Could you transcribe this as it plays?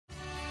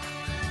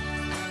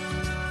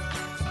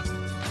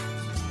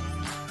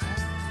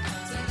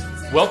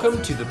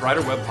Welcome to the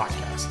Brighter Web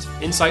Podcast,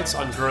 insights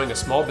on growing a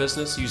small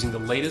business using the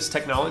latest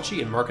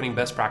technology and marketing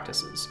best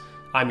practices.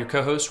 I'm your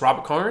co-host,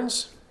 Robert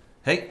Carnes.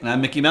 Hey, and I'm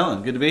Mickey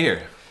Mellon. Good to be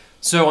here.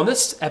 So on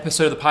this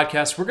episode of the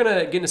podcast, we're going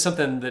to get into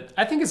something that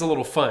I think is a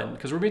little fun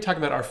because we're going to be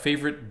talking about our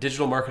favorite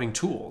digital marketing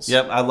tools.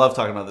 Yep, I love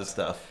talking about this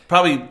stuff.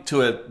 Probably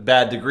to a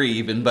bad degree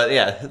even, but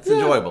it's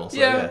enjoyable.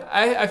 So,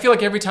 I feel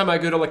like every time I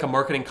go to like a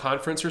marketing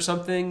conference or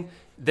something,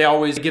 they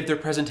always give their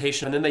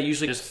presentation and then they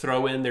usually just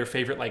throw in their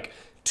favorite like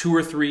 2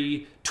 or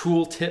 3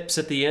 tool tips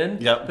at the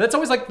end. Yep. But that's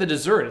always like the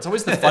dessert. It's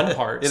always the fun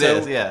part. It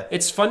is.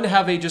 It's fun to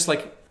have a just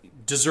like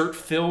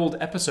dessert-filled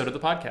episode of the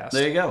podcast.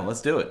 There you go.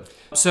 Let's do it.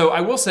 So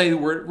I will say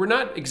we're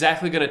not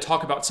exactly going to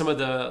talk about some of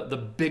the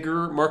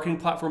bigger marketing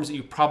platforms that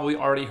you've probably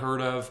already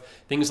heard of.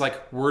 Things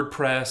like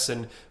WordPress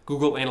and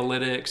Google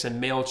Analytics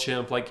and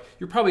MailChimp. Like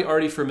you're probably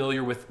already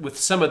familiar with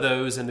some of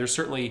those, and there's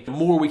certainly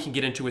more we can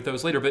get into with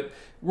those later. But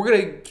we're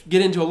going to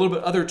get into a little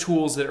bit other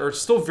tools that are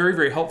still very,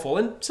 very helpful,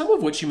 and some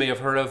of which you may have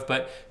heard of,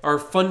 but are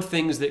fun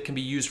things that can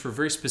be used for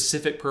very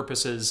specific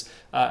purposes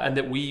and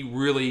that we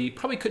really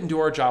probably couldn't do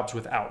our jobs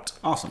without.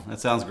 Awesome. That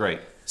sounds great.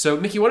 So,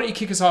 Mickey, why don't you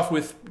kick us off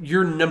with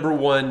your number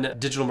one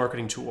digital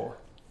marketing tool?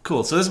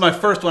 Cool. So this is my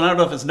first one. I don't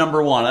know if it's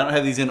number one. I don't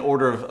have these in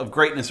order of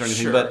greatness or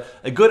anything, Sure. but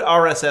a good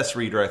RSS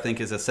reader I think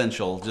is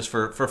essential just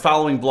for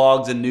following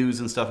blogs and news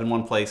and stuff in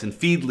one place. And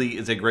Feedly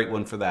is a great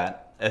one for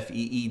that.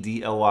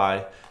 Feedly,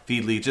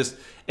 Feedly. Just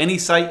any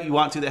site you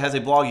want to that has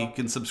a blog, you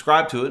can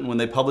subscribe to it. And when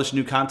they publish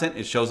new content,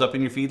 it shows up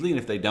in your Feedly. And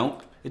if they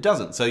don't, it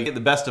doesn't. So you get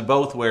the best of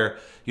both where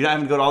you're not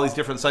having to go to all these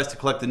different sites to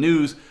collect the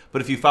news.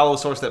 But if you follow a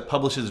source that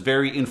publishes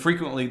very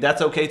infrequently,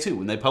 that's okay too.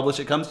 When they publish,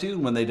 it comes to you.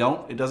 And when they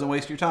don't, it doesn't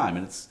waste your time.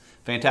 And it's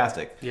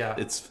fantastic.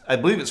 Yeah. I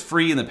believe it's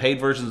free, and the paid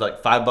version is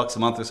like $5 a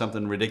month or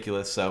something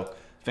ridiculous. So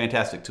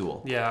fantastic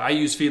tool. Yeah, I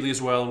use Feedly as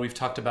well, and we've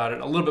talked about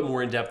it a little bit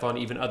more in depth on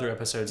even other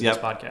episodes of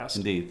this podcast.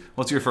 Indeed.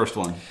 What's your first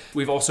one?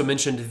 We've also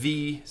mentioned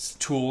the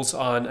tools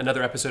on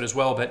another episode as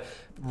well, but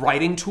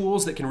writing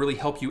tools that can really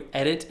help you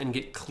edit and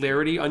get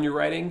clarity on your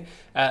writing.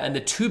 And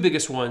the 2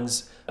 biggest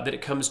ones that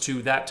it comes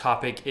to that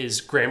topic is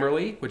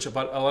Grammarly, which a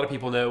lot of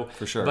people know.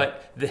 For sure.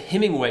 But the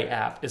Hemingway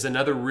app is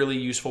another really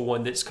useful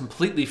one that's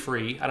completely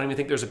free. I don't even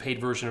think there's a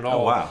paid version at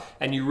all. Oh, wow.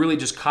 And you really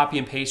just copy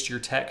and paste your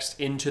text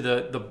into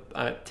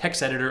the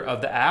text editor of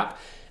the app,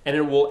 and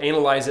it will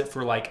analyze it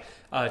for like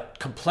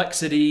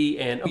complexity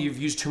and you've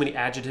used too many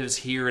adjectives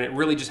here, and it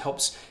really just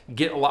helps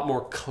get a lot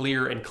more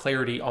clear and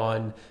clarity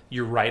on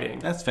your writing.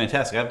 That's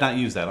fantastic. I've not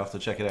used that. I'll have to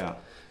check it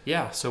out.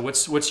 Yeah. So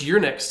what's your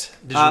next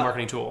digital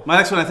marketing tool? My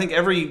next one, I think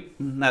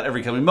not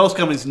every company, most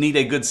companies need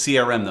a good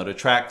CRM though to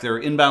track their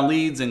inbound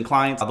leads and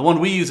clients. The one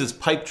we use is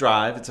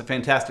Pipedrive. It's a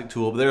fantastic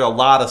tool, but there are a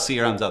lot of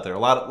CRMs out there. A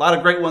lot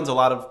of great ones, a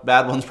lot of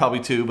bad ones probably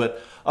too,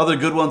 but other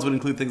good ones would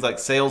include things like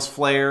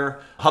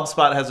SalesFlare.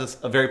 HubSpot has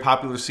a very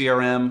popular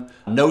CRM.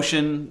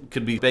 Notion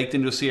could be baked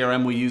into a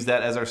CRM. We use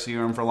that as our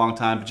CRM for a long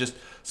time, but just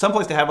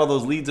someplace to have all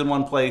those leads in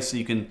one place so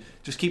you can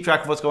just keep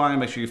track of what's going on and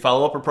make sure you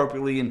follow up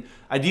appropriately. And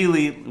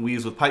ideally, we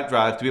use with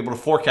Pipedrive to be able to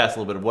forecast a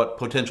little bit of what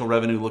potential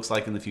revenue looks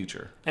like in the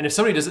future. And if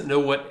somebody doesn't know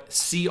what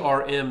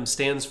CRM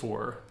stands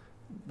for,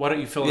 why don't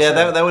you fill us in?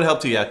 Yeah, that would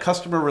help too. Yeah,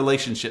 Customer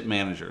Relationship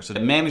Manager. So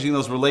managing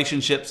those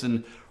relationships,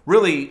 and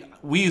really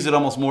we use it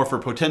almost more for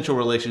potential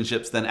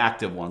relationships than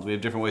active ones. We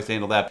have different ways to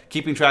handle that.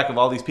 Keeping track of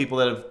all these people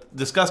that have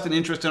discussed an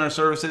interest in our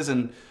services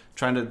and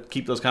trying to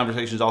keep those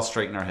conversations all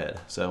straight in our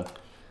head. So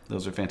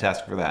those are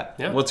fantastic for that.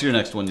 Yeah. What's your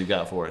next one you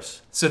got for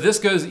us? So this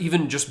goes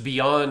even just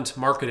beyond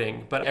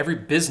marketing, but every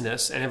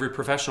business and every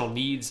professional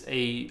needs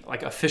a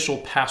official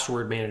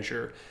password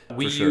manager.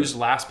 We use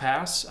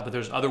LastPass, but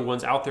there's other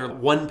ones out there,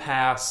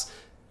 OnePass,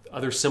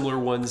 other similar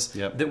ones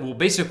that will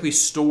basically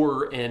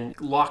store and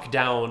lock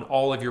down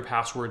all of your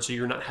passwords so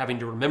you're not having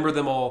to remember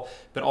them all,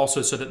 but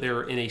also so that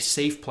they're in a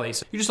safe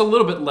place. You're just a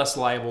little bit less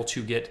liable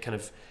to get kind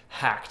of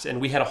hacked.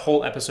 And we had a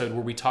whole episode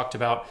where we talked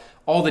about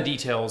all the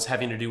details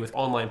having to do with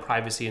online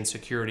privacy and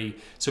security.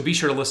 So be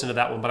sure to listen to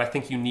that one. But I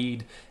think you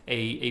need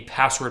a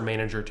password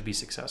manager to be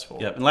successful.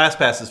 Yep, and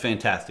LastPass is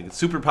fantastic. It's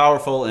super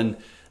powerful, and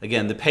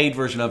again, the paid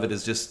version of it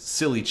is just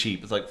silly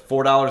cheap. It's like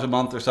 $4 a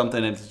month or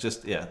something, and it's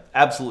just,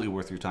 absolutely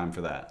worth your time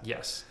for that.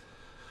 Yes.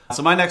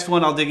 So my next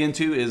one I'll dig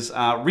into is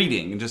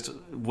reading, and just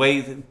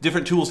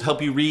different tools to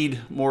help you read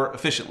more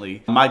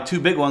efficiently. My 2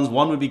 big ones,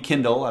 one would be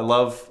Kindle. I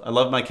love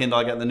my Kindle.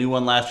 I got the new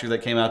one last year that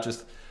came out.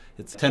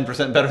 It's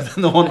 10% better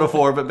than the one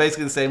before, but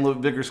basically the same,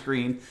 little bigger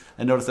screen.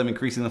 I notice I'm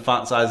increasing the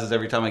font sizes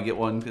every time I get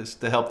one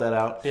just to help that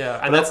out. Yeah,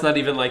 and that's not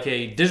even like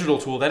a digital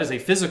tool. That is a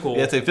physical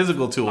it's a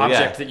physical tool,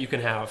 object that you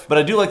can have. But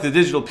I do like the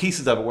digital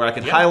pieces of it where I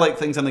can highlight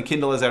things on the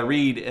Kindle as I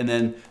read, and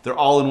then they're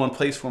all in one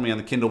place for me on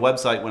the Kindle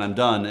website when I'm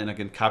done, and I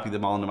can copy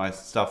them all into my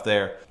stuff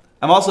there.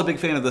 I'm also a big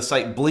fan of the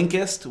site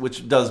Blinkist,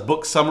 which does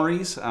book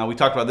summaries. We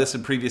talked about this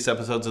in previous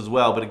episodes as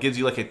well, but it gives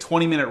you like a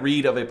 20-minute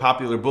read of a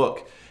popular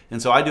book.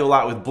 And so I do a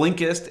lot with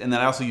Blinkist, and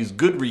then I also use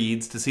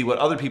Goodreads to see what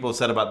other people have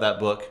said about that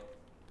book.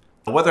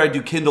 Whether I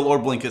do Kindle or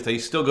Blinkist, I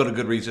still go to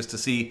Goodreads just to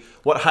see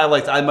what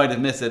highlights I might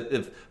have missed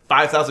if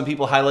 5,000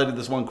 people highlighted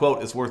this one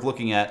quote, it's worth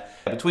looking at.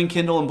 Between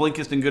Kindle and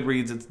Blinkist and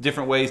Goodreads, it's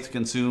different ways to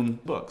consume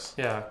books.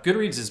 Yeah,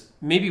 Goodreads is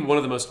maybe one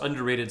of the most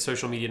underrated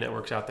social media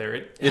networks out there.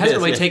 It hasn't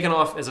really taken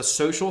off as a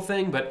social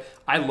thing, but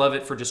I love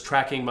it for just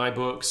tracking my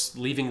books,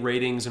 leaving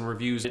ratings and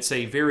reviews. It's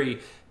a very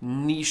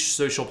niche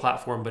social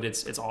platform, but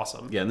it's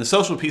awesome. Yeah, and the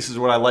social pieces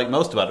are what I like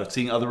most about it.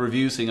 Seeing other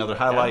reviews, seeing other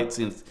highlights,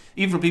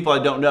 even from people I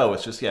don't know.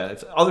 It's just,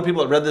 if other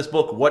people that read this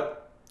book, what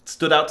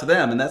stood out to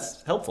them, and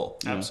that's helpful.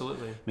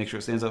 Absolutely. Make sure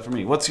it stands out for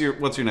me. What's your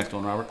next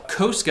one, Robert?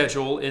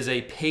 CoSchedule is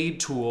a paid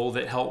tool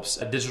that helps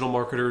digital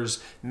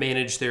marketers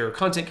manage their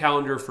content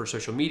calendar for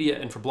social media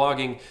and for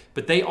blogging,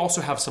 but they also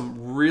have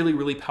some really,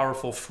 really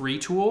powerful free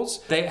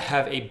tools. They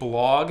have a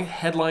blog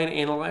headline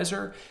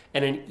analyzer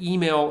and an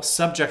email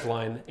subject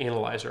line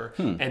analyzer,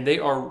 and they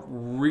are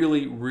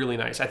really, really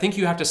nice. I think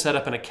you have to set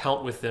up an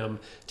account with them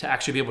to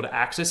actually be able to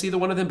access either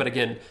one of them, but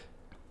again,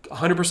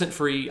 100%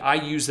 free. I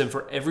use them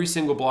for every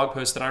single blog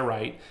post that I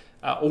write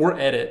or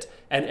edit,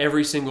 and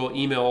every single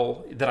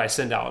email that I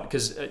send out,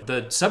 because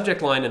the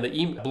subject line and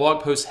the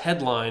blog post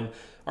headline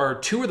are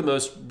two of the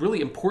most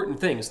really important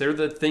things. They're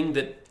the thing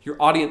that your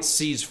audience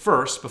sees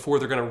first before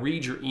they're going to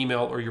read your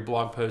email or your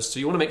blog post. So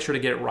you want to make sure to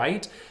get it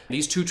right.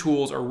 These two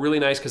tools are really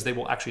nice because they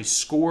will actually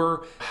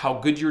score how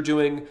good you're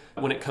doing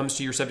when it comes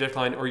to your subject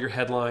line or your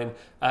headline.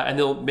 And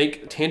they'll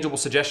make tangible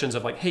suggestions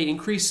of like, hey,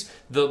 increase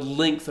the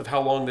length of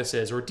how long this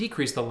is, or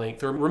decrease the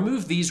length, or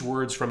remove these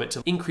words from it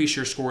to increase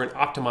your score and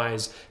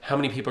optimize how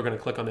many people are going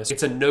to click on this.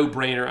 It's a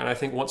no-brainer. And I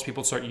think once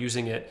people start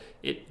using it,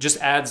 it just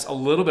adds a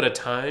little bit of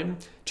time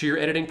to your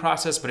editing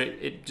process, but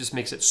it just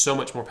makes it so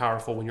much more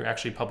powerful when you're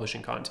actually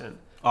publishing content.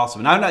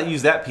 Awesome. And I've not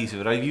used that piece of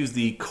it. I've used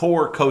the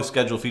core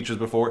CoSchedule features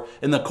before,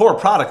 and the core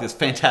product is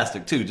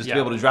fantastic too. Just to be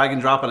able to drag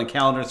and drop on a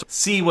calendar,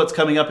 see what's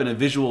coming up in a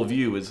visual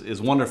view is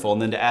wonderful,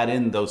 and then to add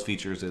in those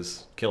features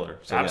is killer.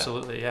 So,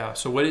 absolutely, yeah.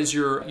 So what is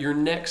your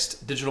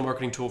next digital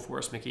marketing tool for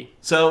us, Mickey?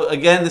 So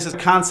again, this is a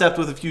concept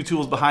with a few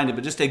tools behind it,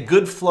 but just a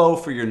good flow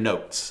for your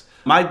notes.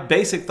 My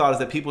basic thought is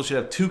that people should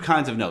have two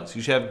kinds of notes.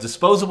 You should have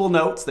disposable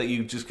notes that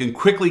you just can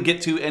quickly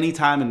get to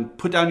anytime and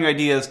put down your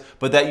ideas,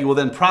 but that you will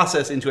then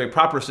process into a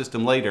proper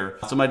system later.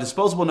 So my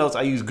disposable notes,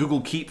 I use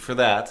Google Keep for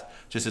that.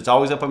 Just it's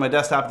always up on my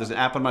desktop. There's an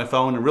app on my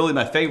phone, and really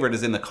my favorite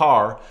is in the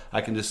car.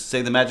 I can just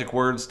say the magic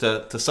words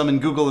to summon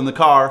Google in the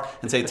car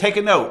and say, take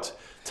a note.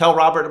 Tell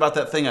Robert about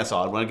that thing I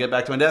saw. And when I get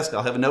back to my desk,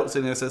 I'll have a note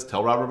sitting there that says,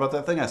 tell Robert about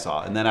that thing I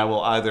saw. And then I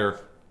will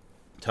either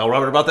tell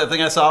Robert about that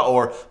thing I saw,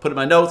 or put it in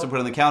my notes and put it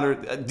on the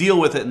calendar, deal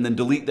with it, and then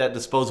delete that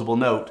disposable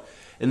note.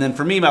 And then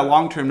for me, my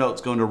long-term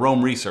notes go into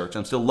Roam Research.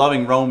 I'm still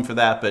loving Roam for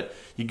that, but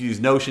you can use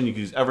Notion, you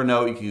can use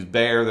Evernote, you can use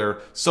Bear. There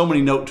are so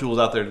many note tools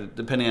out there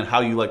depending on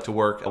how you like to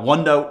work.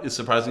 OneNote is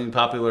surprisingly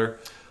popular.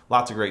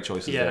 Lots of great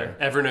choices there.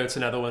 Evernote's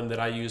another one that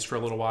I used for a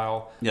little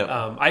while. Yep.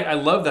 I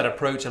love that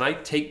approach, and I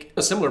take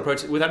a similar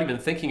approach without even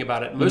thinking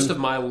about it. Most of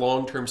my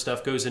long-term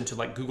stuff goes into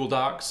like Google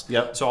Docs.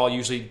 Yep. So I'll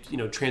usually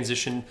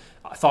transition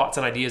thoughts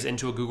and ideas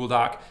into a Google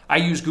Doc. I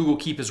use Google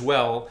Keep as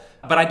well,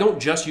 but I don't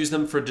just use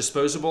them for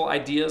disposable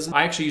ideas.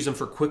 I actually use them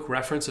for quick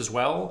reference as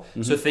well.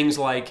 So things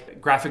like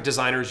graphic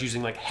designers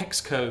using like hex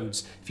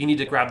codes, if you need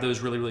to grab those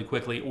really, really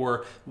quickly,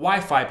 or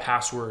Wi-Fi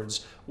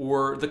passwords,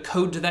 or the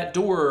code to that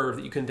door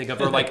that you can think of,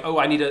 or like, oh,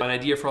 I need an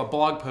idea for a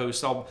blog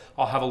post, I'll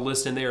have a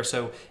list in there.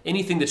 So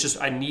anything that's just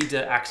I need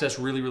to access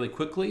really, really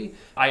quickly,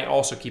 I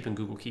also keep in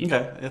Google Keep.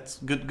 Okay, that's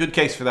good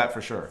case for that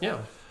for sure. Yeah.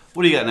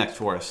 What do you got next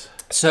for us?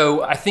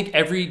 So I think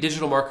every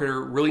digital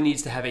marketer really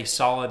needs to have a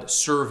solid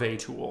survey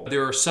tool.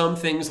 There are some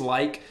things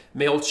like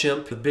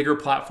MailChimp, the bigger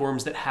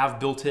platforms that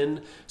have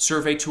built-in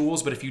survey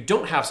tools, but if you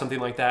don't have something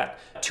like that,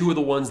 two of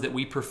the ones that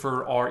we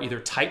prefer are either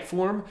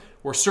Typeform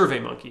or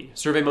SurveyMonkey.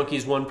 SurveyMonkey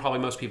is one probably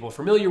most people are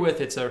familiar with.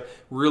 It's a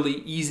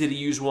really easy to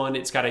use one.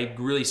 It's got a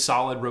really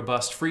solid,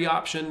 robust free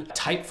option.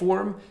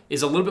 Typeform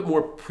is a little bit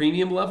more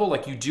premium level,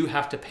 like you do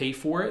have to pay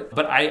for it,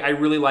 but I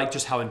really like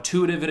just how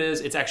intuitive it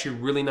is. It's actually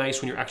really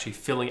nice when you're actually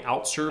filling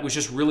out surveys. It was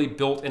just really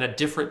built in a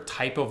different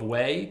type of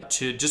way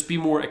to just be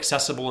more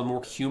accessible and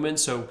more human.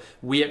 So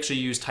we actually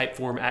use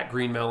Typeform at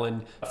Green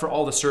Melon for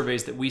all the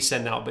surveys that we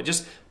send out, but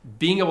just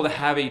being able to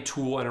have a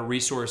tool and a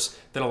resource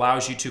that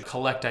allows you to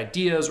collect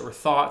ideas or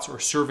thoughts or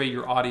survey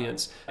your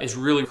audience is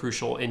really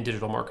crucial in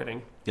digital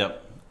marketing.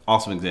 Yep.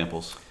 Awesome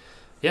examples.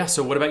 Yeah,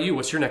 so what about you?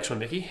 What's your next one,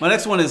 Mickey? My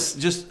next one is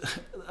just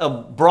a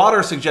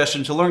broader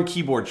suggestion to learn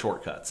keyboard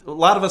shortcuts. A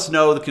lot of us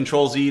know the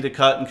Control-Z to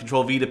cut and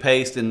Control-V to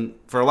paste, and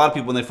for a lot of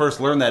people when they first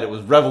learned that, it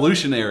was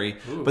revolutionary.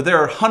 Ooh. But there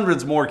are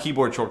hundreds more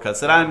keyboard shortcuts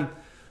that I'm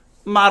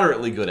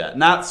moderately good at,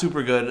 not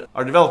super good.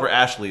 Our developer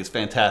Ashley is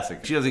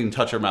fantastic. She doesn't even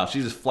touch her mouse.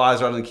 She just flies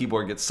around on the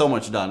keyboard and gets so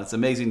much done. It's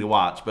amazing to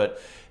watch.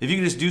 But if you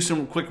can just do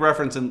some quick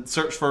reference and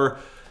search for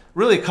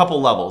really a couple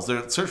levels.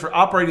 Search for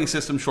operating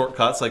system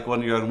shortcuts, like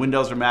when you're on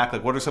Windows or Mac,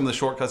 like what are some of the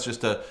shortcuts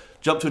just to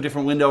jump to a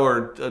different window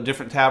or a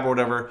different tab or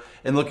whatever,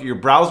 and look at your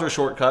browser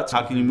shortcuts.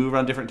 How can you move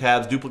around different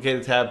tabs,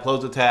 duplicate a tab,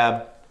 close a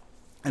tab,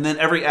 and then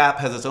every app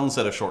has its own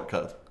set of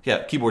shortcuts.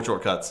 Yeah, keyboard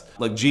shortcuts.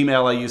 Like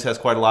Gmail I use has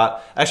quite a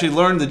lot. I actually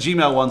learned the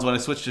Gmail ones when I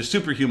switched to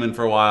Superhuman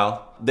for a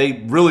while.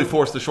 They really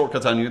force the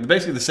shortcuts on you. They're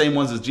basically the same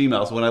ones as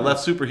Gmail. So when I left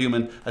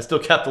Superhuman, I still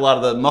kept a lot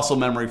of the muscle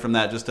memory from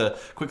that just to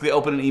quickly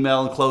open an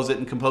email and close it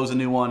and compose a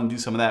new one and do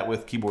some of that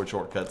with keyboard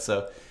shortcuts.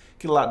 So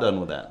get a lot done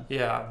with that.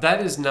 Yeah,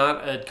 that is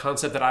not a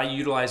concept that I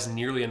utilize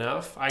nearly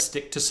enough. I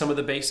stick to some of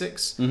the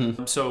basics.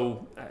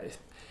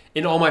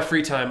 In all my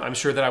free time, I'm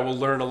sure that I will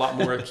learn a lot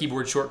more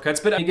keyboard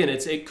shortcuts. But again,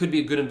 it could be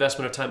a good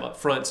investment of time up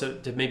front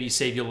to maybe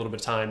save you a little bit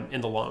of time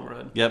in the long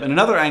run. Yep, and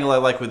another angle I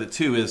like with it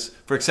too is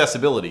for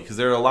accessibility, because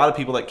there are a lot of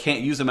people that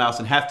can't use a mouse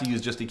and have to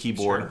use just a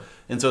keyboard. Sure.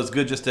 And so it's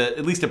good just to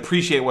at least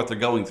appreciate what they're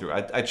going through.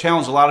 I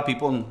challenge a lot of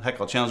people, and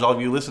heck, I'll challenge all of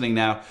you listening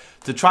now,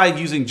 to try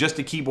using just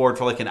a keyboard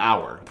for like an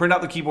hour. Print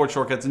out the keyboard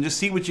shortcuts and just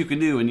see what you can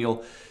do, and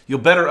you'll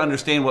better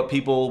understand what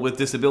people with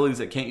disabilities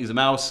that can't use a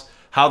mouse,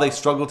 how they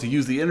struggle to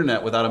use the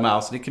internet without a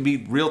mouse, and it can be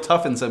real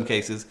tough in some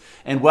cases.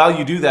 And while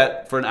you do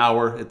that for an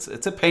hour, it's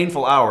a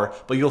painful hour,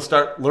 but you'll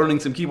start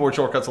learning some keyboard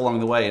shortcuts along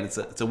the way, and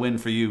it's a win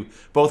for you,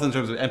 both in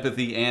terms of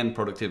empathy and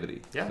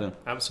productivity. Yeah, so,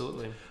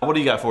 absolutely. What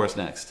do you got for us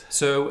next?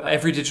 So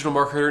every digital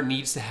marketer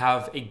needs to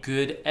have a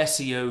good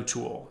SEO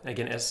tool.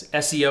 Again,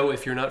 SEO,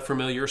 if you're not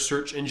familiar,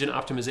 search engine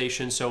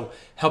optimization. So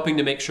helping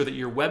to make sure that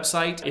your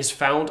website is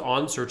found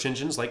on search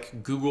engines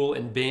like Google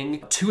and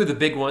Bing. Two of the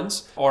big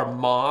ones are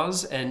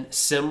Moz and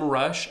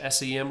SEMrush.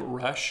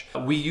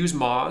 SEMrush. We use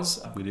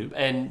Moz. We do.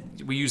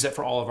 And we use that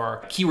for all of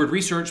our keyword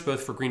research,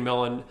 both for Green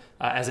Melon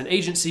as an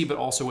agency, but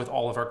also with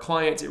all of our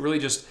clients. It really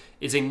just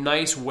is a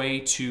nice way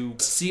to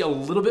see a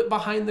little bit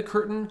behind the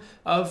curtain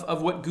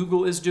of what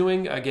Google is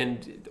doing.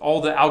 Again,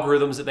 all the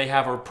algorithms that they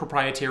have are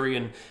proprietary,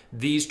 and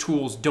these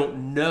tools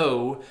don't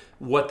know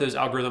what those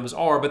algorithms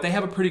are, but they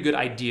have a pretty good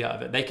idea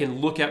of it. They can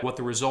look at what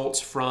the results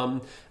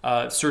from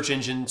search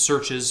engine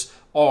searches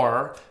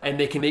are, and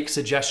they can make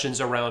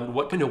suggestions around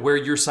where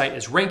your site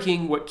is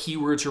ranking, what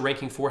keywords you're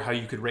ranking for, how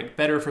you could rank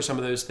better for some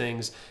of those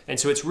things. And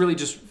so it's really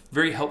just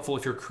very helpful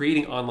if you're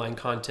creating online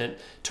content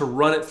to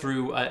run it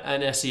through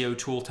an SEO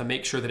tool to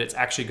make sure that it's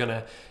actually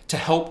going to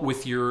help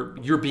with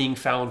your being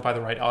found by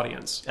the right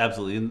audience.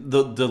 Absolutely. And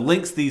the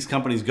links these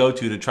companies go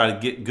to try to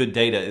get good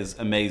data is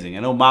amazing.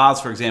 I know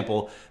Moz, for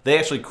example, they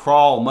actually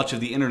crawl much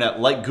of the internet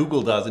like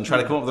Google does and try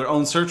to come up with their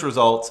own search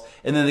results,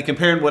 and then they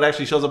compare what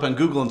actually shows up on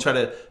Google and try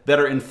to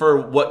better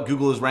infer what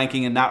Google is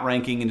ranking and not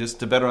ranking, and just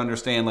to better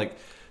understand, like,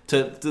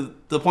 to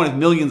the point of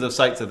millions of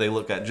sites that they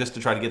look at just to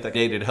try to get that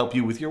data to help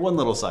you with your one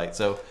little site.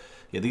 So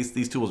yeah,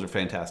 these tools are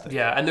fantastic.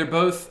 Yeah, and they're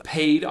both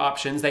paid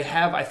options. They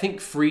have, I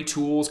think, free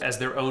tools as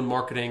their own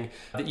marketing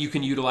that you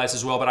can utilize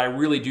as well. But I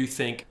really do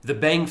think the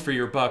bang for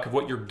your buck of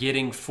what you're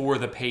getting for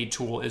the paid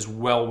tool is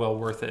well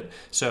worth it.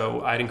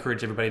 So I'd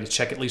encourage everybody to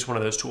check at least one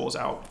of those tools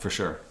out. For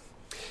sure.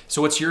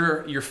 So what's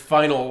your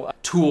final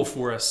tool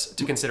for us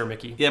to consider,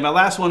 Mickey? Yeah, my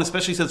last one,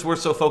 especially since we're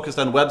so focused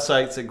on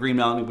websites at Green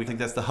Mountain, we think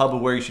that's the hub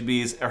of where you should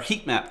be, is our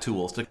heat map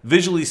tools to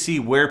visually see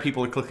where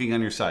people are clicking on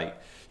your site.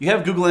 You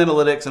have Google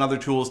Analytics and other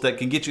tools that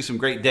can get you some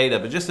great data,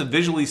 but just to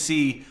visually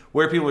see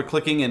where people are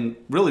clicking and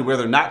really where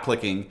they're not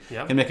clicking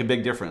can make a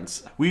big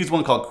difference. We use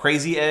one called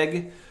Crazy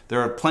Egg. There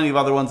are plenty of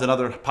other ones.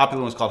 Another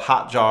popular one is called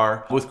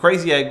Hotjar. With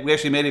Crazy Egg, we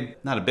actually made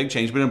not a big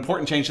change, but an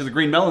important change to the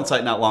Green Melon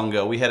site not long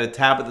ago. We had a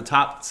tab at the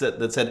top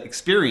that said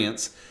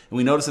Experience, and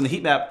we noticed in the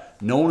heat map,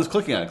 no one was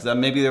clicking on it, because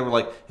maybe they were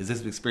like, is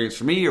this an experience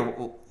for me?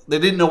 Or they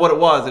didn't know what it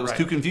was. It was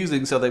too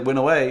confusing, so they went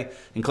away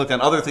and clicked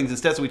on other things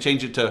instead. So we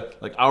changed it to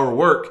like Our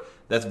Work.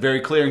 That's very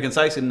clear and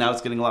concise, and now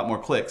it's getting a lot more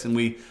clicks. And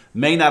we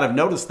may not have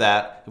noticed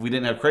that if we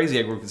didn't have Crazy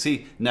Egg, where we could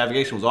see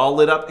navigation was all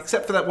lit up,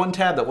 except for that one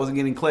tab that wasn't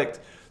getting clicked.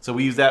 So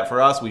we use that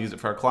for us, we use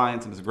it for our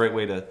clients, and it's a great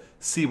way to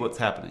see what's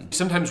happening.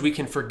 Sometimes we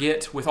can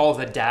forget with all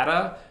the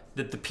data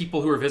that the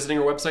people who are visiting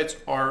our websites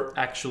are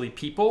actually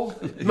people.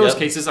 In most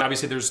cases,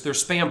 obviously, there's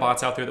spam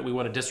bots out there that we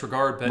want to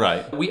disregard,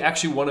 but we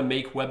actually want to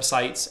make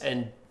websites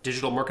and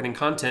digital marketing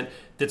content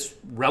that's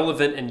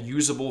relevant and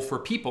usable for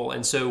people.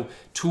 And so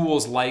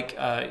tools like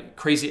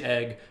Crazy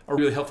Egg are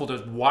really helpful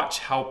to watch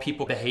how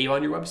people behave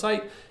on your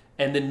website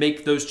and then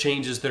make those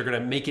changes that are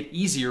going to make it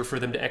easier for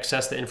them to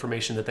access the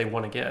information that they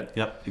want to get.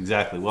 Yep,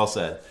 exactly. Well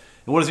said.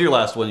 And what is your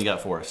last one you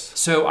got for us?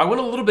 So I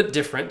went a little bit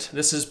different.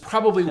 This is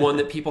probably one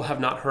that people have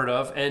not heard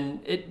of,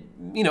 and it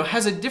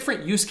has a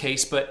different use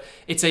case, but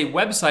it's a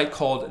website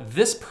called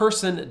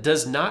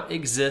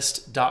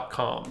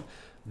thispersondoesnotexist.com.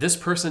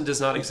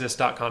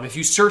 Thispersondoesnotexist.com. If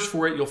you search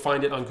for it, you'll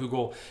find it on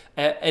Google.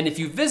 And if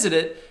you visit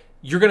it,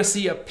 you're going to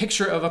see a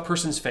picture of a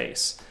person's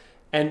face.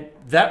 And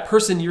that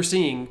person you're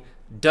seeing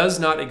does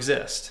not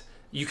exist.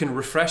 You can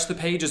refresh the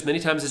page as many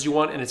times as you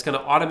want, and it's going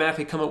to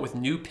automatically come up with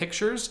new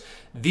pictures.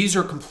 These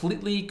are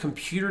completely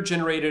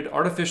computer-generated,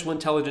 artificial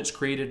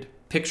intelligence-created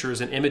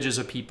pictures and images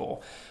of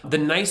people. The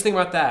nice thing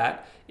about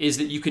that is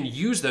that you can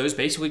use those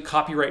basically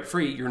copyright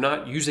free. You're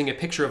not using a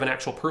picture of an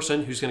actual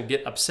person who's going to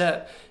get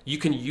upset. You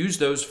can use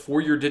those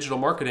for your digital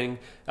marketing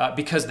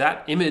because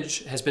that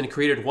image has been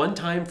created one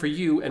time for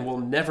you and will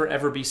never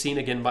ever be seen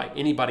again by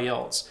anybody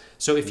else.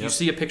 So if you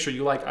see a picture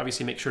you like,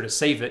 obviously make sure to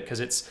save it because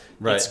it's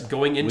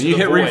going into the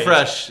void. When you hit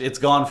refresh, it's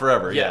gone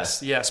forever.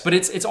 Yes. But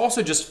it's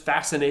also just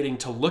fascinating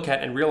to look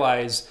at and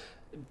realize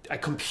a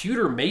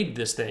computer made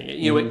this thing.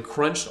 It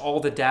crunched all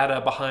the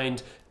data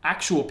behind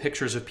actual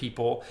pictures of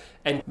people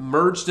and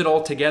merged it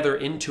all together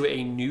into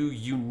a new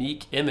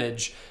unique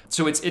image.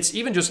 So it's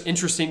even just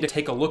interesting to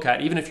take a look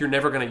at, even if you're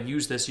never going to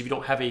use this, if you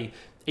don't have a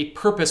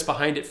purpose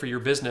behind it for your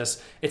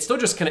business. It's still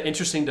just kind of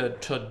interesting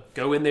to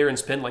go in there and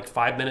spend like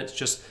 5 minutes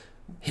just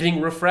hitting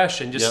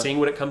refresh and just seeing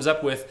what it comes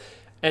up with.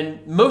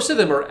 And most of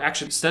them are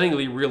actually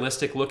stunningly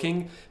realistic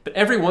looking, but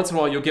every once in a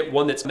while you'll get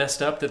one that's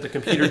messed up that the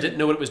computer didn't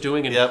know what it was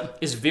doing and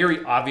is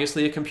very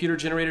obviously a computer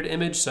generated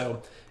image.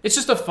 So it's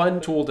just a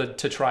fun tool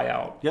to try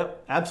out.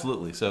 Yep,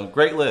 absolutely. So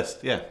great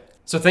list. Yeah.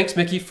 So thanks,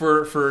 Mickey,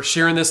 for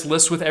sharing this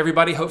list with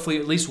everybody. Hopefully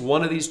at least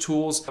one of these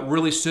tools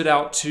really stood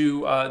out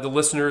to the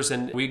listeners,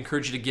 and we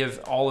encourage you to give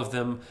all of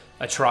them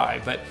a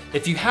try. But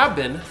if you have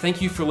been,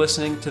 thank you for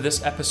listening to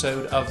this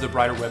episode of the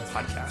Brighter Web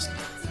Podcast,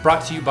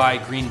 brought to you by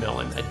Green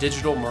Melon, a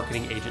digital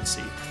marketing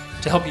agency.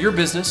 To help your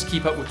business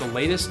keep up with the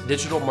latest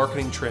digital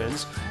marketing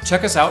trends,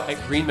 check us out at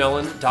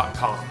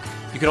greenmelon.com.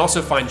 You can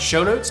also find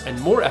show notes and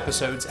more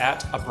episodes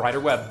at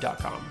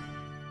abrighterweb.com.